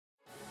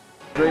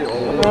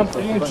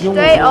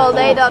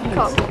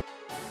DreAllDay.com.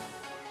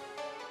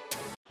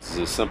 This is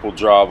a simple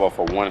drive off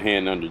a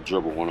one-hand under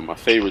dribble. One of my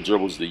favorite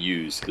dribbles to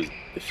use because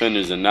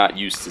defenders are not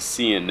used to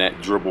seeing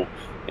that dribble,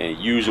 and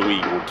usually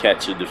will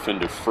catch a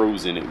defender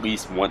frozen at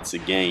least once a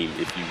game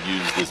if you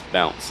use this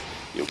bounce.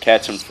 You'll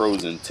catch him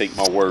frozen, take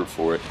my word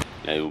for it,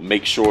 and it'll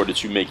make sure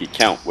that you make it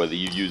count, whether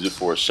you use it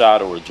for a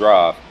shot or a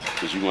drive,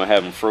 because you're going to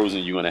have them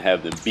frozen, you're going to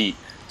have them beat,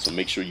 so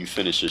make sure you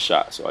finish your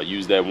shot. So I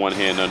use that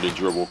one-hand under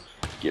dribble,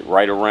 get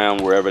right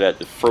around wherever that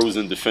the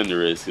frozen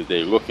defender is, because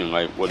they're looking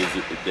like, what is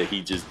it that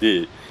he just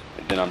did?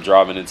 And then I'm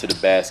driving into the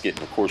basket,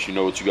 and of course you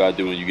know what you got to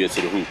do when you get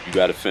to the hoop. You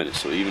got to finish.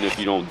 So even if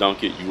you don't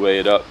dunk it, you lay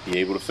it up, be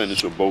able to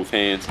finish with both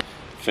hands,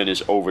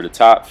 finish over the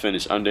top,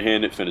 finish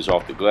underhanded, finish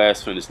off the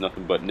glass, finish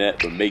nothing but net,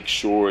 but make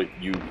sure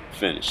you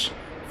finish.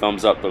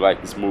 Thumbs up to like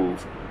this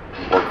move.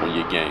 Work on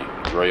your game.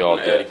 Dre all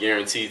day. A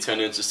guaranteed 10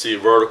 inches to your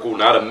vertical,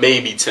 not a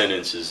maybe 10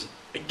 inches.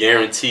 A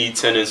guaranteed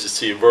 10 inches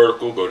to your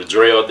vertical. Go to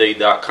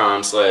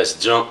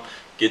DreAllDay.com/jump.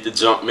 Get the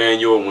jump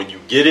manual. When you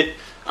get it,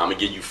 I'm going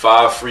to give you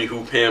 5 free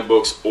hoop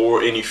handbooks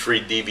or any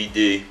free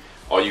DVD.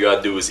 All you got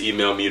to do is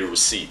email me the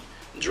receipt.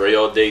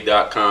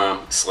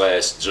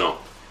 DreAllDay.com/jump.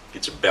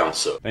 Get your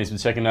bounce up. Thanks for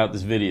checking out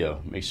this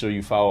video. Make sure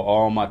you follow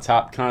all my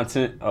top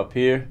content up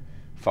here.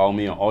 Follow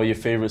me on all your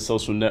favorite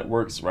social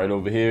networks right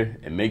over here.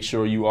 And make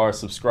sure you are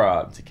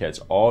subscribed to catch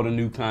all the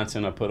new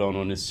content I put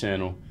on this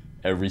channel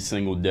every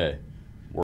single day.